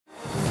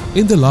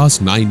In the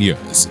last 9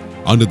 years,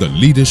 under the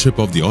leadership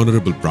of the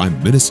Honorable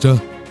Prime Minister,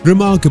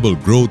 remarkable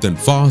growth and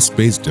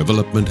fast-paced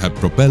development have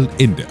propelled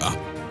India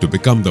to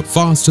become the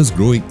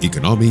fastest-growing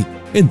economy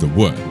in the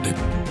world.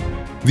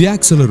 The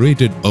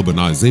accelerated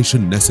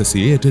urbanization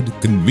necessitated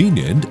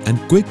convenient and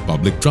quick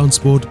public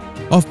transport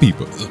of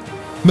people.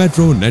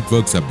 Metro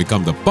networks have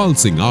become the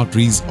pulsing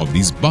arteries of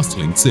these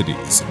bustling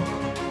cities.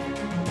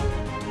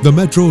 The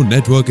metro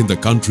network in the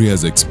country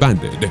has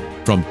expanded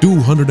from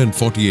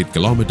 248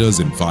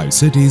 kilometers in 5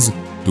 cities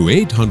to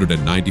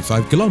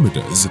 895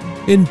 kilometers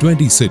in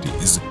 20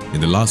 cities in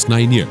the last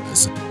 9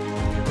 years.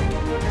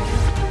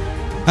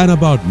 And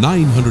about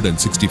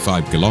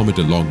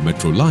 965-kilometer long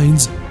metro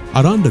lines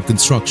are under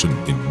construction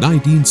in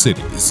 19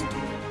 cities.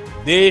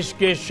 देश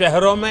के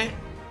शहरों में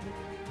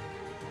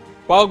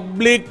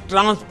public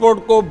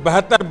transport को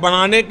बेहतर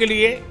बनाने के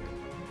लिए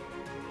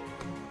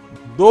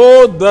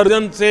 2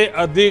 दर्जन से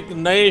अधिक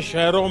नए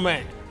शहरों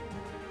में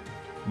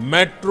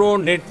मेट्रो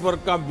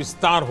नेटवर्क का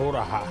विस्तार हो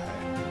रहा है.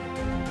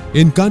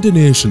 In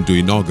continuation to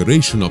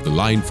inauguration of the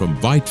line from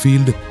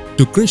Whitefield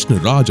to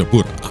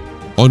Krishnarajapura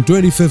on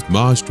 25th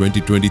March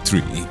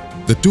 2023,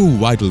 the 2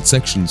 vital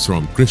sections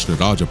from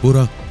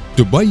Krishnarajapura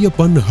to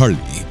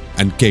Baiyappanahalli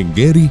and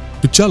Kengeri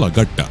to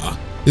Challaghatta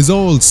is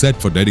all set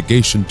for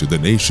dedication to the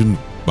nation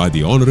by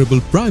the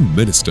Honorable Prime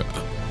Minister.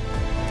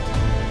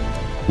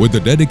 With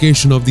the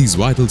dedication of these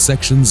vital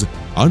sections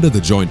under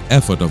the joint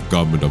effort of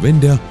Government of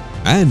India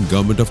and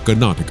Government of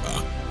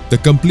Karnataka, the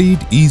complete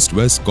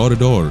East-West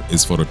corridor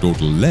is for a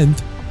total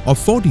length of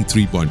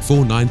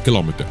 43.49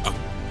 km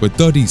with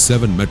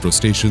 37 metro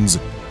stations,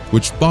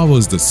 which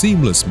powers the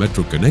seamless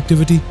metro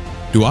connectivity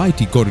to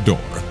IT corridor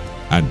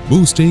and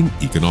boosting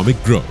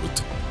economic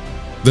growth.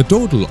 The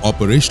total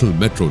operational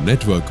metro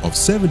network of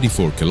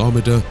 74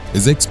 km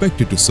is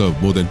expected to serve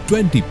more than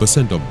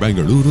 20% of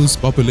Bengaluru's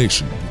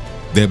population,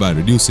 thereby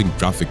reducing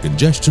traffic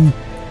congestion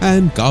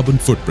and carbon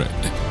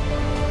footprint.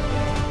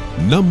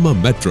 Namma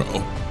Metro,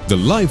 the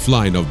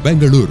lifeline of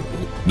Bengaluru,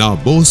 now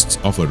boasts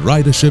of a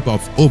ridership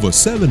of over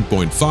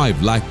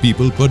 7.5 lakh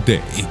people per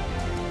day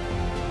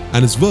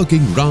and is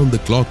working round the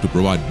clock to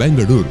provide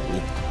Bengaluru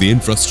the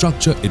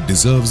infrastructure it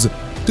deserves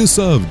to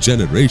serve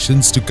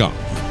generations to come.